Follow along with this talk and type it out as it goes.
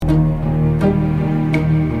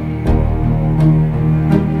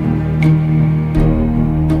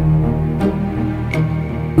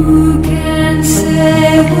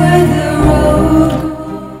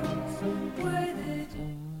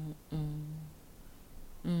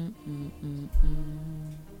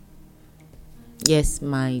Yes,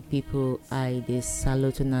 my people, I dey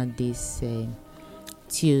salute una this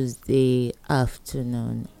Tuesday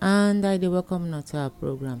afternoon, and I dey welcome una to our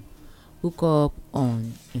program Hook Up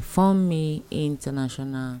on Inform Me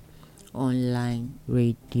International Online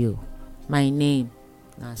Radio. My name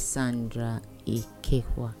na Sandra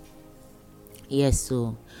Ikekwa. Yes,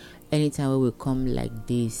 so anytime wey we come like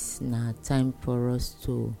this, na time for us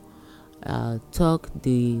to talk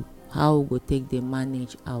the how we go take dey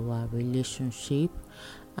manage our relationship.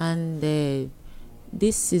 And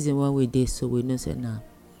this season when we dey, so we know say na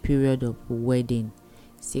period of wedding,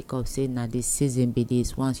 sake of say na this season be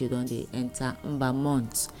this. Once you don dey enter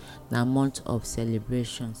month, na month of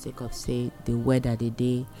celebration, sake of say the weather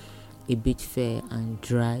dey a bit fair and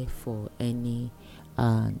dry for any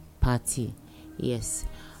party. Yes.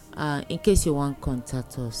 In case you want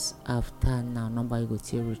contact us after now, number you go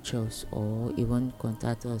to reach us, or even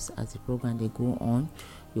contact us as the program they go on.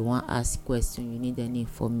 You want ask question, you need any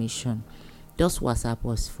information, just WhatsApp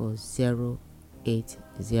us for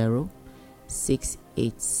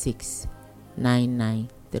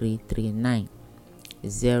 080-686-99339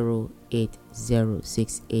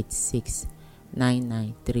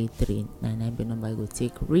 080-686-99339 be number you go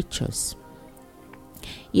take reach us.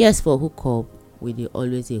 Yes, for hook up, we dey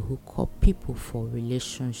always hook up people for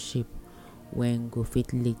relationship when go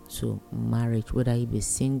fit lead to marriage, whether you be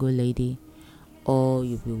single lady or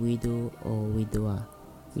you be widow or widower.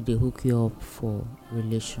 We dey hook you up for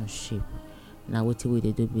relationship. Now what we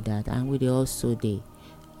dey do with that, and we dey also dey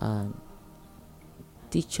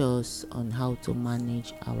teach us on how to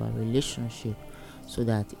manage our relationship so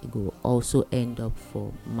that it go also end up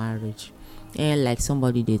for marriage. And like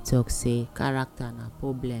somebody they talk say character na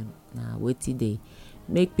problem, na wetin dey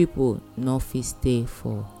make people no fit stay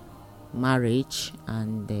for marriage,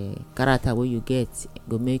 and the character wey you get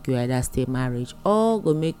go make you either stay marriage or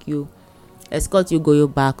go make you escort you go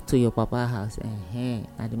back to your papa house.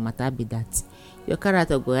 Na the matter be that your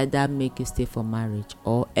character go either make you stay for marriage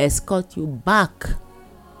or escort you back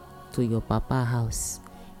to your papa house.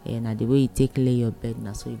 And the way you take lay your bed,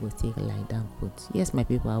 na so you go take lie down put. Yes, my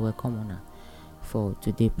people, I welcome una for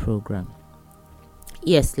today's program.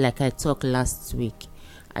 Yes, like I talked last week,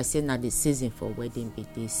 I said now the season for wedding be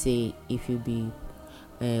they say if you be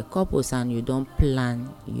couples and you don't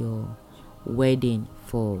plan your wedding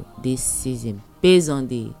for this season based on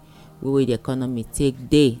the way the economy take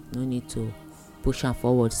day, no need to push am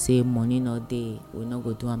forward, say money no dey, we no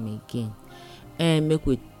go do am again, and make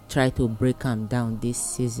we try to break am down this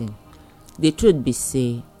season. The truth be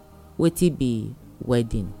say wetin be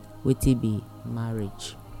wedding, wetin be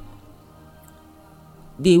marriage.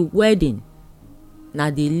 The wedding na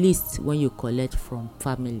the list when you collect from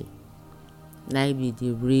family, na be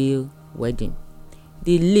the real wedding.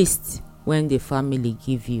 The list when the family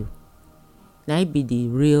give you, na be the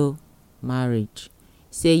real marriage.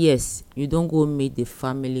 Say yes, you don't go meet the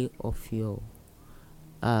family of your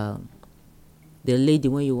the lady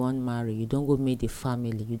when you want marry, you don't go meet the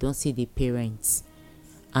family, you don't see the parents,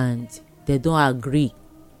 and they don't agree,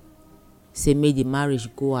 say make the marriage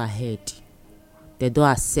go ahead, they don't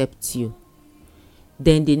accept you.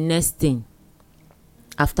 Then the next thing,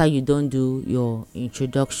 after you don't do your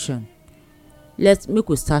introduction, let's make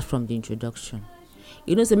we start from the introduction.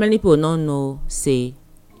 You know, so many people don't know, say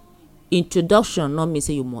introduction not mean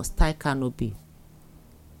say you must tie canopy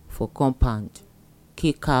for compound,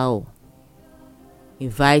 kill cow,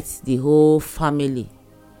 invite the whole family.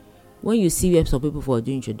 When you see where some people for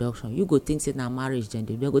do introduction, you go think say na marriage, then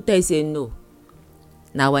they go tell you say no,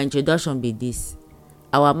 now our introduction be this,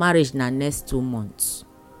 our marriage na next 2 months.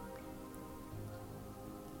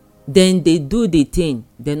 Then they do the thing,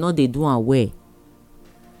 they know they do am well.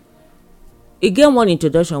 Again, one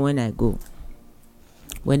introduction when I go,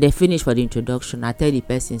 when they finish for the introduction, I tell the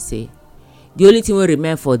person say the only thing we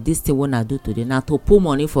remain for this thing when I do today now to put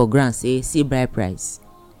money for grant, say see bride price,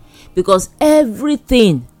 because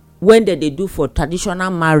everything when they do for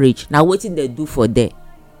traditional marriage, now wetin they do for there,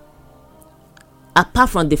 apart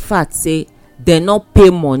from the fact say they not pay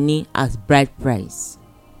money as bride price.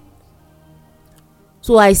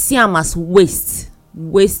 So I see am as waste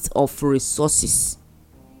of resources.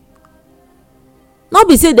 Not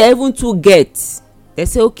be say they even too get, they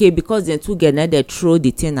say okay because they too get, now they throw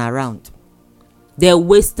the thing around, they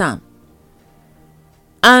waste time.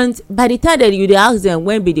 And by the time that you dey ask them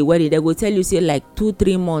when be the wedding, they go tell you say like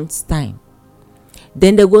 2-3 months time.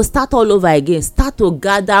 Then they go start all over again, start to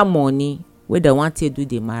gather money where they want to do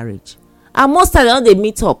the marriage, and most times they don't dey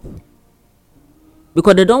meet up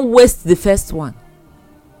because they don't waste the first one.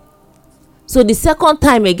 So the second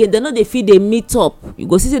time again, they no dey fit dey meet up. You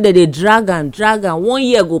go see say they dey drag am 1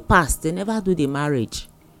 year go pass, they never do the marriage.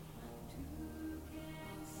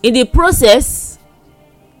 In the process,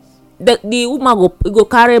 the woman go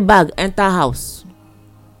carry bag enter house,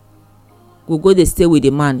 go dey stay with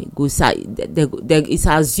the man. It's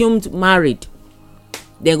assumed married.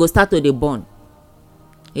 Then go start to dey born.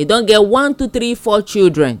 He don get 1, 2, 3, 4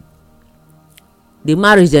 children. The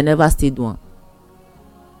marriage they never still do am.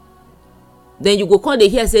 Then you go come dey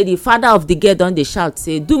hear say the father of the girl don dey shout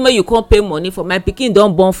say, do make you come pay money for my pikin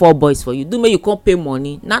don born 4 boys for you, do make you come pay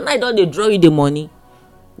money. Now I don dey draw you the money.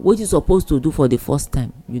 What you suppose to do for the first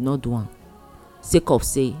time, you no do am, sake of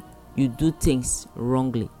say you do things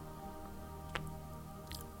wrongly.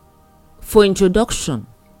 For introduction,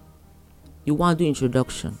 you wan do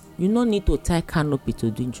introduction, you no need to tie canopy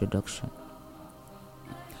to do introduction.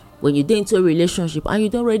 When you dey into a relationship and you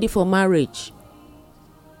don ready for marriage,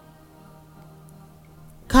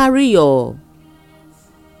 carry your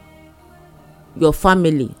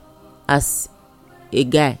family as a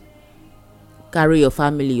guy, carry your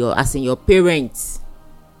family, as in your parents.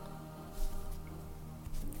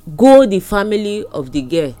 Go the family of the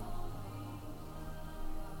girl,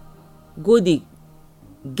 go the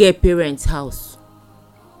girl parents house,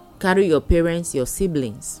 carry your parents, your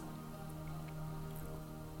siblings,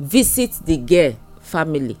 visit the girl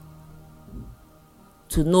family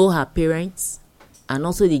to know her parents and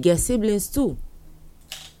also the girl siblings too,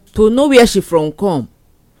 to know where she from come.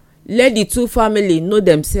 Let the two family know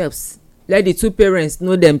themselves, let the two parents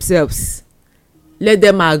know themselves, let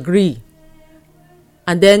them agree,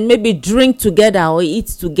 and then maybe drink together or eat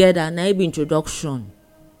together. Na be introduction.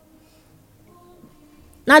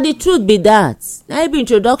 Na the truth be that, na be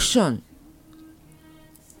introduction.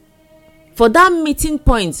 For that meeting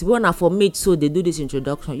point wey una for meet, so they do this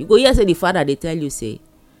introduction, you go hear say the father dey tell you say,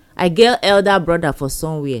 I get elder brother for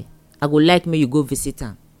somewhere, I go like make you go visit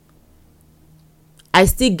am. I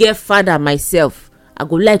still get father myself, I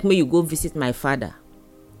go like make you go visit my father.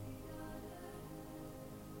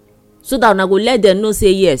 So that una go let them know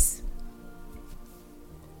say yes,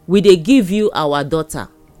 we dey give you our daughter.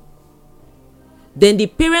 Then the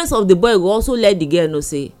parents of the boy go also let the girl know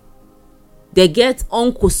say they get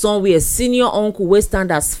uncle somewhere, senior uncle wey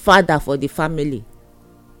stand as father for the family,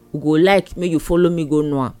 we go like make you follow me go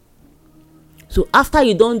know am. So after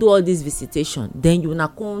you don do all this visitation, then you na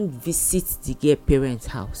come visit the girl parents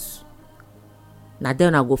house. Na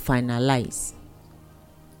then una go finalize.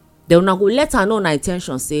 Then una go let her know una in ten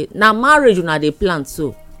tion say na marriage una dey plan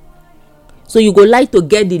so you go like to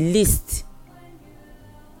get the list,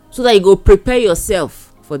 so that you go prepare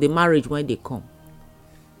yourself for the marriage when they come.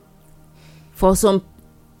 For some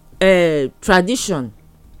tradition,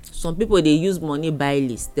 some people dey use money buy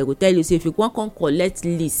list. They go tell you say if you wan come collect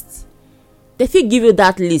list, they fit give you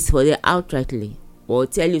that list for them outrightly, or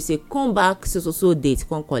tell you say come back so date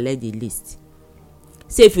come collect the list.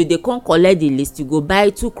 Say if you dey come collect the list, you go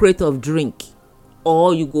buy 2 crate of drink,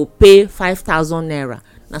 or you go pay 5,000 naira.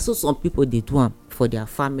 Na so some people dey do am for their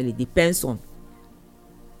family. Depends on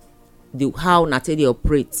how na take dey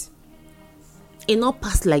operate. E no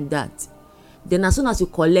pass like that. Then as soon as you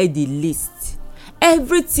collect the list,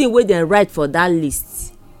 everything wey dem write for that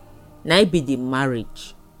list na be the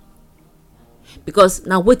marriage, because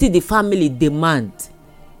na wetin the family demand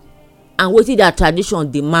and wetin their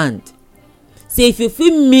tradition demand. Say if you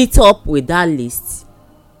fit meet up with that list,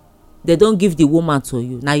 they don give the woman to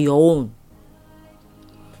you, na your own.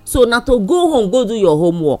 So na to go home, go do your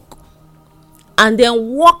homework, and then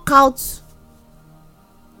work out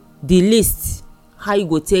the list, how you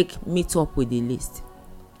go take meet up with the list.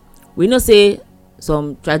 We know say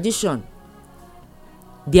some tradition,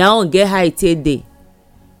 their own get how e take dey.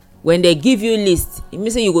 When they give you list, e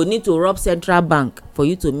mean say you go need to rob central bank for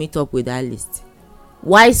you to meet up with that list.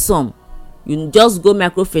 Why some, you just go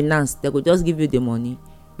microfinance, they go just give you the money,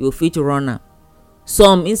 you fit run am.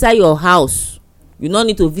 Some inside your house, you no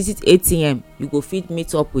need to visit ATM, you go fit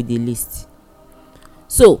meet up with the list.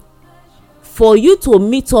 So for you to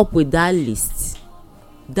meet up with that list,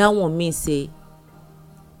 that one mean say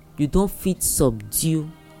you don fit subdue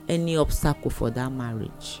any obstacle for that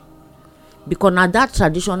marriage, because na that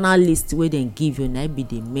traditional list wey dem give you na be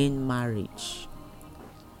the main marriage.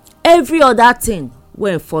 Every other thing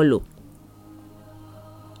wey follow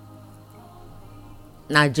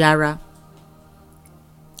na jara.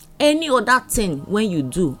 Any other thing when you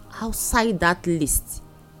do outside that list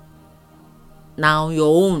na on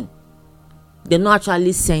your own, they no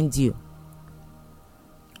actually send you.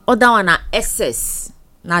 Other one na excess,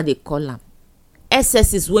 na they call am.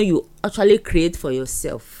 Excess is when you actually create for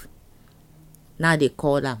yourself, na they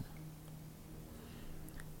call am.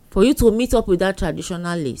 for you to meet up with that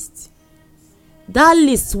traditional list. That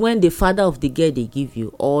list when the father of the girl dey give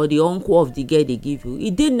you or the uncle of the girl dey give you,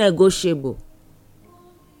 e dey negotiable.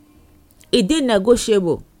 E dey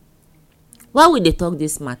negotiable. Why we dey talk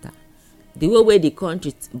this matter? The way wey the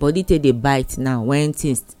country body take dey bite now, when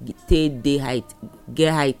things take dey high,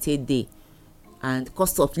 get high take dey, and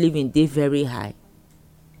cost of living dey very high,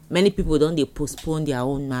 many people don dey postpone their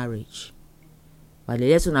own marriage. But the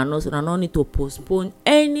lesson una know, so una no need to postpone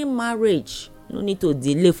any marriage. No need to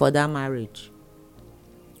delay for that marriage.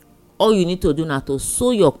 All you need to do na to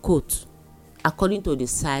sew your coat according to the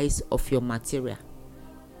size of your material.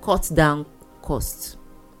 Cut down cost.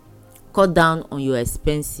 Cut down on your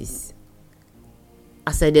expenses.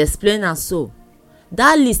 As I dey explain am so,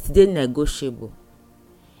 that list dey negotiable.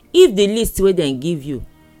 If the list wey dem give you,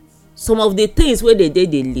 some of the things wey dey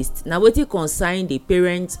the list na wetin concern the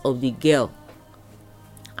parents of the girl,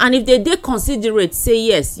 and if they dey considerate say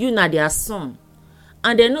yes, you na their son,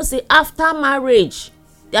 and dem know say after marriage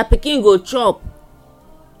their pikin go chop,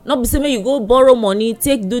 no be say make you go borrow money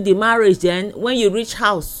take do the marriage, then when you reach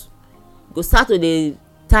house go start to dey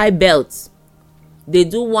tie belt, dey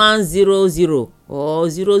do 100 or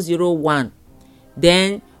 001.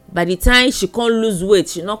 Then by the time she come lose weight,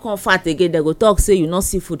 she no come fat again, dem go talk say you no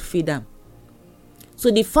see food feed am. So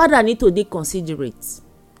the father need to dey considerate,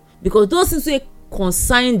 because those things wey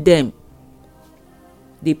concern them,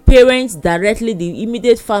 the parents directly, the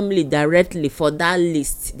immediate family directly, for that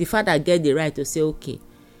list, the father get the right to say, okay,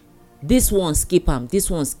 this one skip am,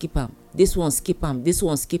 this one skip am, this one skip am, this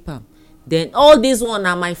one skip am. Then all this one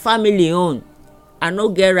na my family own, I no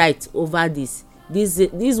get right over this.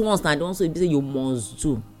 These ones na the ones wey be say you must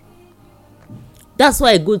do. That's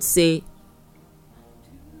why e good say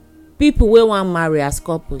people wey wan marry as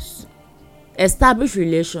couples, establish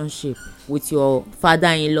relationship with your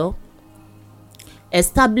father-in-law.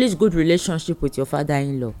 Establish good relationship with your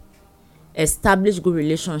father-in-law. Establish good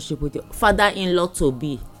relationship with your father-in-law to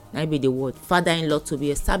be. Na be the word, father-in-law to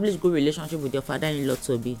be. Establish good relationship with your father-in-law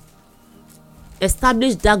to be.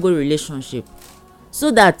 Establish that good relationship, so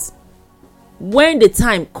that when the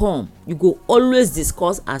time come, you go always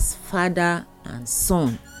discuss as father and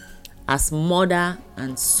son, as mother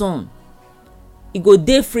and son. E go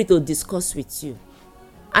dey free to discuss with you,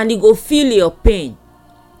 and e go feel your pain.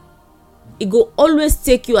 E go always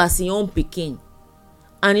take you as im own pikin,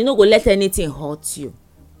 and e no go let anything hurt you.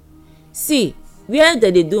 See, where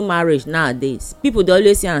dem dey do marriage nowadays, people dey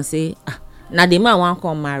always say am say, na the man wan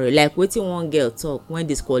come marry, like wetin one girl talk when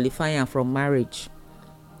disqualify am from marriage.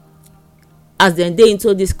 As dem dey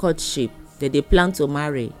into this courtship, dem dey plan to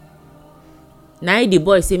marry, na the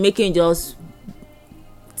boy say make him just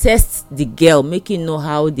test the girl, make him know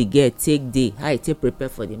how the girl take dey, how e take prepare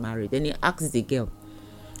for the marriage. Then he ask the girl,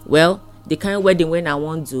 well, the kind wedding wey I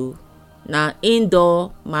wan do na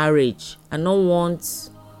indoor marriage, I no want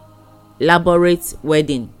elaborate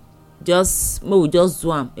wedding, just make we just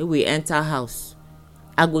do am, make we enter house,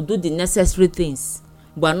 I go do the necessary things,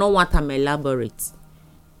 but I no want am elaborate.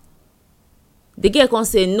 The girl come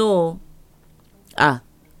say no,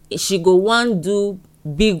 she go wan do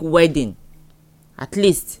big wedding. At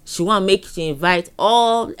least she wan make she invite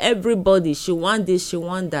everybody, she want this, she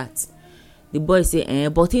want that. The boy say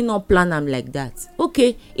but he no plan am like that.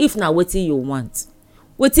 Okay, if na wetin you want,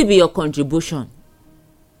 wetin be your contribution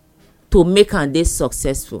to make am dey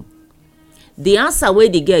successful? The answer wey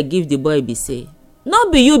the girl give the boy be say, no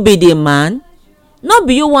be you be the man, no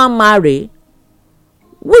be you wan marry,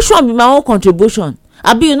 which one be my own contribution?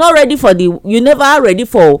 Abi you not ready for you never ready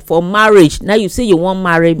for marriage, now you say you wan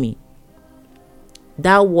marry me?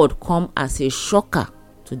 That word come as a shocker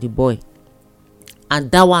to the boy,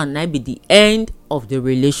 and that one na be the end of the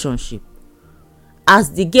relationship.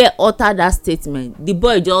 As the girl utter that statement, the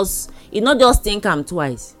boy not just think am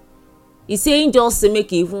twice. He say him just say make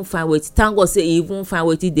he even find wetin, thank God say he even find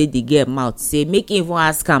wetin dey the girl mouth, say make him even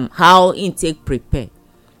ask am how him take prepare.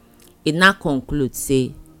 He now conclude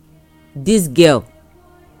say this girl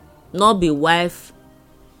no be wife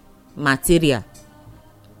material.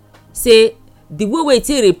 Say the way wey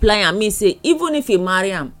he reply am mean say even if he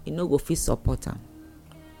marry am, he no go fit support am.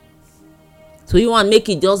 So you want make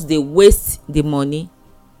he just dey waste the money,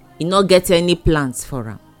 he no get any plans for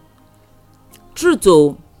am. Truth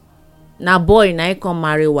o, na boy na he come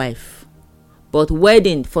marry wife, but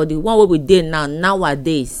wedding for the one wey we dey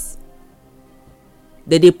nowadays,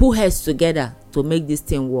 they dey put heads together to make this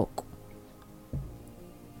thing work.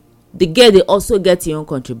 The girl dey also get her own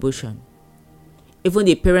contribution. Even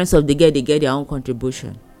the parents of the girl, they get their own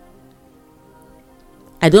contribution.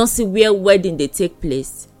 I don see where wedding dey take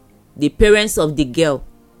place, the parents of the girl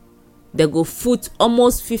they go foot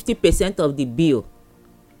almost 50% of the bill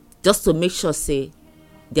just to make sure say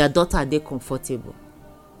their daughter dey comfortable.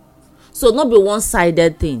 So no be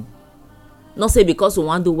one-sided thing. No say because we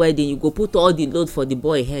wan do wedding you go put all the load for the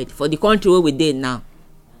boy head for the country wey we dey now.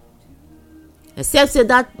 Except say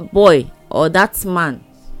that boy or that man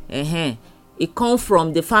e come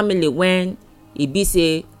from the family when e be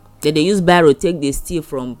say dem dey use barrow take dey steal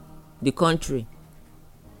from the country.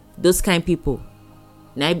 Those kind people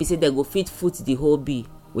na e be say dem go fit foot the whole bill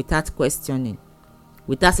without questioning,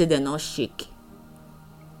 without say dem no shake.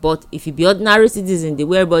 But if you be ordinary citizen, the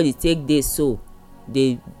way everybody take dey so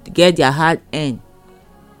they get their hard earn,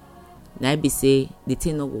 na e be say the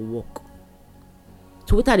thing no go work.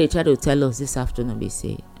 So wetin I dey try to tell us this afternoon be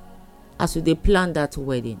say as you dey plan that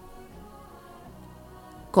wedding,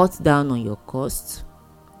 cut down on your cost,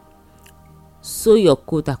 sew your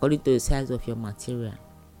coat according to the size of your material.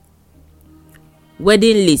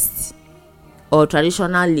 Wedding list or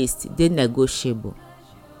traditional list dey negotiable.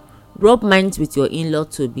 Rub minds with your in-law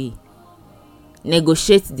to be,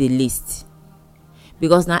 negotiate the list,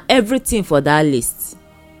 because na everything for that list.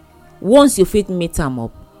 Once you fit meet am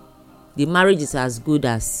up, the marriage is as good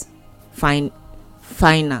as final.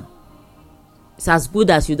 It's as good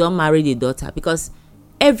as you don marry the daughter, because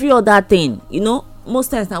every other thing, most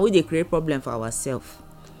times na we dey create problem for ourselves.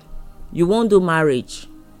 You wan do marriage,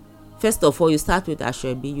 first of all you start with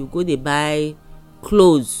asoebi, you go dey buy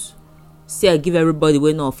clothes, say give everybody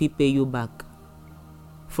wey no fit pay you back.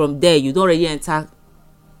 From there you don already enter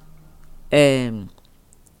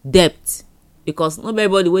debt, because not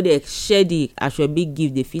everybody wey dey share the asoebi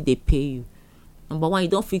give dey fit dey pay you. Number one, you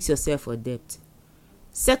don fix yourself for debt.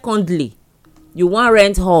 Secondly, you wan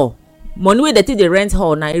rent hall. Money wey dey take dey rent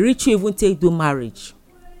hall na e reach you even take do marriage.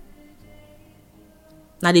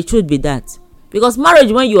 Na the truth be that, because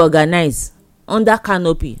marriage when you organize under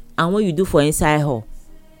canopy and when you do for inside hall,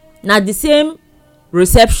 na the same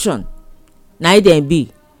reception na e dem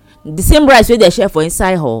be. The same rice wey dey share for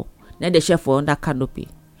inside hall na dey share for under canopy.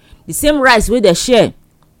 The same rice wey dey share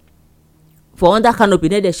for under canopy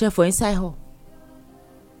na dey share for inside hall.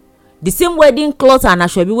 The same wedding cloth and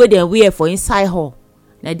asoebi wey dem wear for inside hall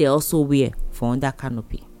na dey also wear for under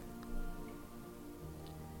canopy.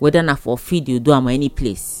 Whether na for field you do am or any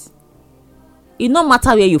place, e no matter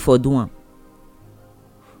where you for do am.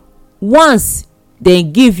 Once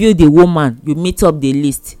dem give you the woman, you meet up the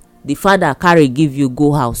list, the father carry give you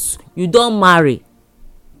go house, you don marry.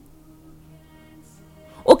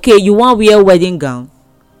 Okay, you wan wear wedding gown,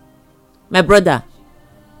 my brother,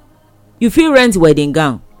 you fit rent wedding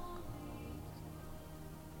gown.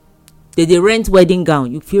 They dey rent wedding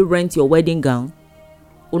gown, you fit rent your wedding gown.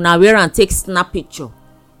 Una wear am take snap picture,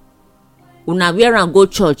 una wear am go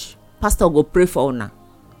church, pastor go pray for una.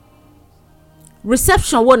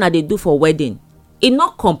 Reception wey una dey do for wedding, e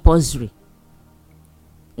not compulsory.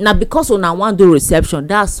 Na because una wan do reception,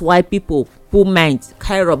 that's why people put mind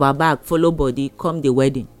carry rubber bag follow body come the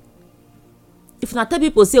wedding. If una tell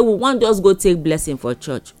people say we wan just go take blessing for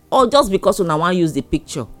church, or just because una wan use the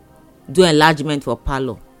picture do enlargement for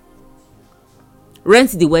parlour,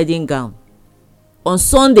 rent the wedding gown. On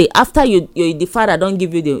Sunday, after the father don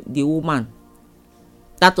give you the woman,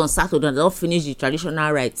 that on Saturday una don finish the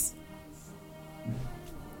traditional rites.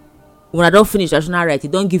 When I don finish traditional rite, he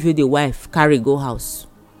don give you the wife, carry go house.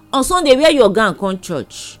 On Sunday, wear your gown come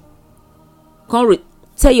church.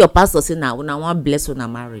 Tell your pastor say na una wan bless una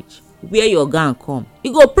marriage. Wear your gown come.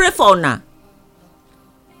 He go pray for una.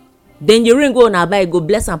 Then the ring go una buy, go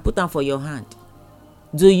bless and put am for your hand.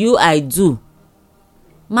 Do you, I do.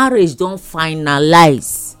 Marriage don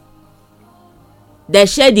finalize. They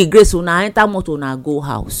share the grace, una enter motor, una go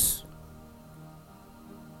house.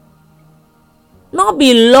 No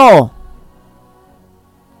be law.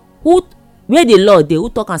 Where the law dey, who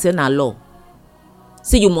talk and say na law?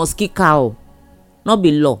 Say you must kill cow. No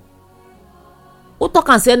be law. Who talk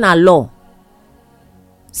and say na law?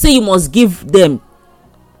 Say you must give them,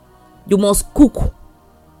 you must cook.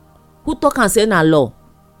 Who talk and say na law?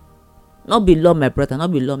 No be law, my brother, no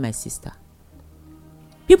be law, my sister.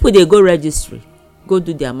 People dey go registry, go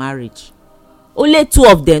do their marriage. Only 2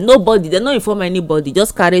 of them, nobody, they no inform anybody,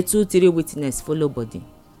 just carry 2-3 witness follow body.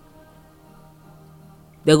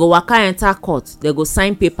 They go waka enter court, they go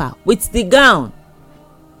sign paper with the gown.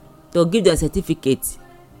 They'll give them certificate.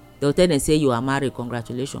 They'll tell them say you are married,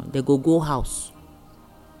 congratulations. They go house.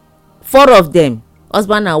 4 of them,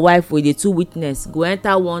 husband and wife with the 2 witness, go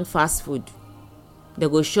enter one fast food. They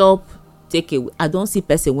go shop, take away. I don't see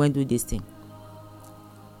person when do this thing.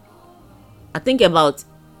 I think about,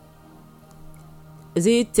 is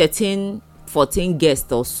it 13-14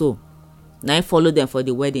 guests or so. Now I follow them for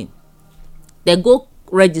the wedding. They go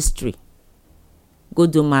registry, go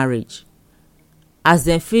do marriage. As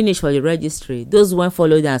dem finish for the registry, those wey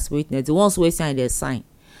follow dem as witness, the ones wey sign, dey sign.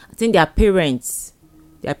 I think their parents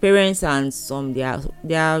and some, they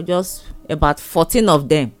are just about 14 of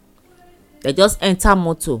them. They just enter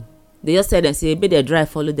motor. They just tell dem say make dem drive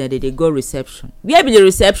follow dem. They go reception. Where be the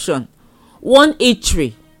reception? One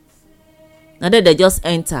eatery. Na there they just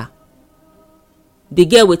enter. The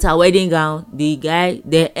girl with her wedding gown, the guy,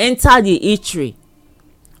 they enter the eatery.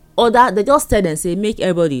 Order. They just tell dem say make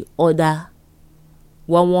everybody order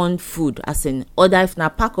one food, as in order. If na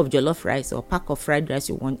pack of jollof rice or pack of fried rice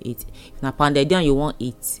you want eat, if na pounded yam you want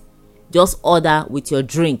eat, just order with your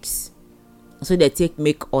drinks. So they take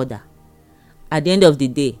make order. At the end of the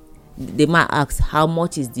day, the man ask how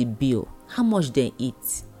much is the bill, how much they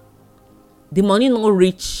eat. The money no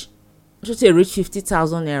reach, should say reach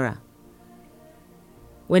 50,000 naira.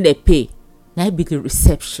 When they pay, na it be the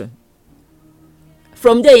reception.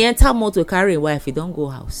 From there, you enter motor carry a wife, you don't go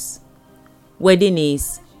house. Wedding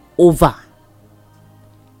is over.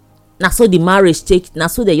 Na so the marriage take, na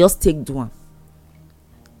so they just take do am.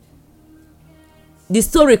 The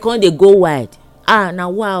story come dey go wide. Na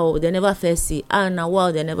wow, they never first see. Na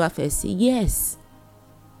wow, they never first see. Yes.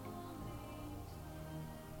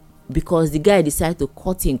 Because the guy decide to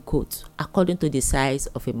cut in coat according to the size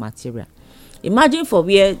of a material. Imagine for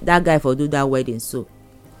where that guy for do that wedding. So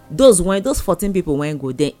those 14 people when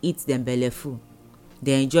go, they eat them belly full.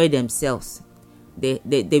 They enjoy themselves. They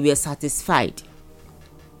were satisfied.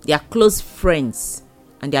 Their close friends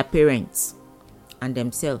and their parents and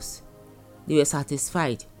themselves, they were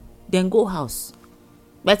satisfied. Then go house.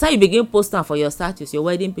 By the time you begin posting for your status, your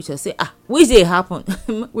wedding picture, say, which day happen?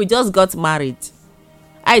 We just got married.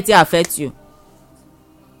 How it affect you?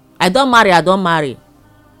 I don't marry.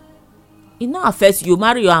 It not affect you.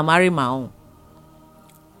 Marry you and marry my own.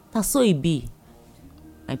 That's so it be,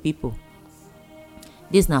 my people.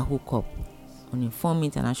 This na Hook Up on Inform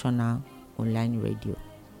International Online Radio.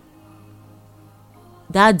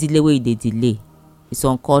 That delay wey dey delay is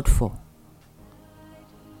uncalled for.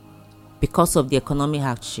 Because of the economic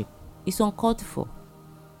hardship, it's uncalled for.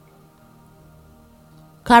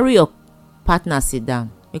 Carry your partner sit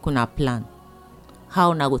down, make una plan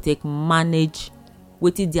how una go take manage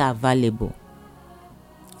wetin dey available,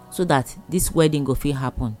 so that this wedding go fit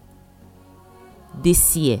happen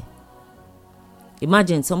this year.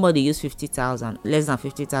 Imagine somebody use 50,000, less than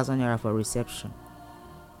 50,000 naira for reception.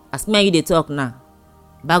 As me and you dey talk now,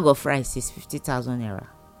 bag of rice is 50,000 naira.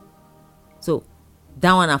 So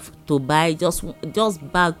that one have to buy just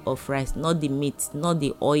bag of rice, not the meat, not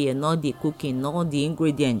the oil, not the cooking, not the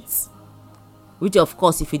ingredients. Which of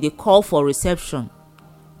course, if you dey call for reception,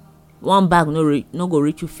 one bag no go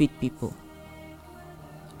reach you feed people.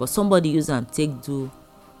 But somebody use am take do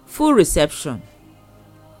full reception.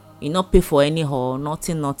 You not pay for any hall,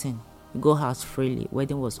 nothing. You go house freely.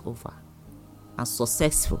 Wedding was over and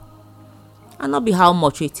successful. And not be how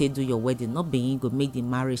much you take do your wedding. Not be you go make the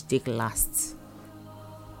marriage take last.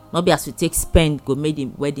 Not be as you take spend go make the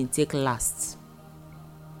wedding take last.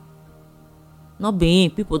 Not be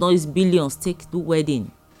people don't use billions take do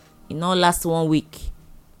wedding. It not last 1 week.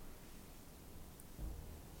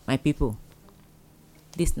 My people,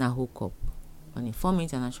 this na Hook Up on Inform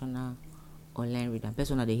International Online Radio.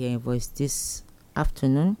 Person that they hear voice this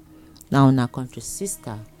afternoon. Now on our country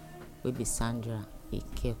sister will be Sandra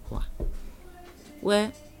Ikekwa.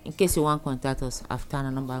 Well, in case you want to contact us after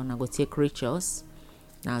our number, I'm going to take reach us.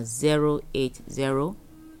 Now 080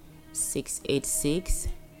 686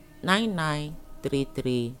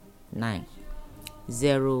 99339.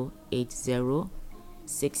 080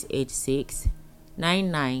 686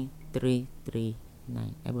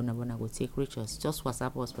 99339. Everyone go take reach us. Just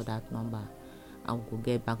WhatsApp us for that number and we'll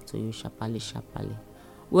get back to you sharply.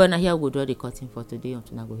 We're not here, we'll draw the curtain for today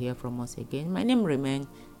until I go hear from us again. My name remains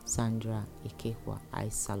Sandra Ikekwa. I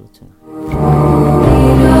salute you.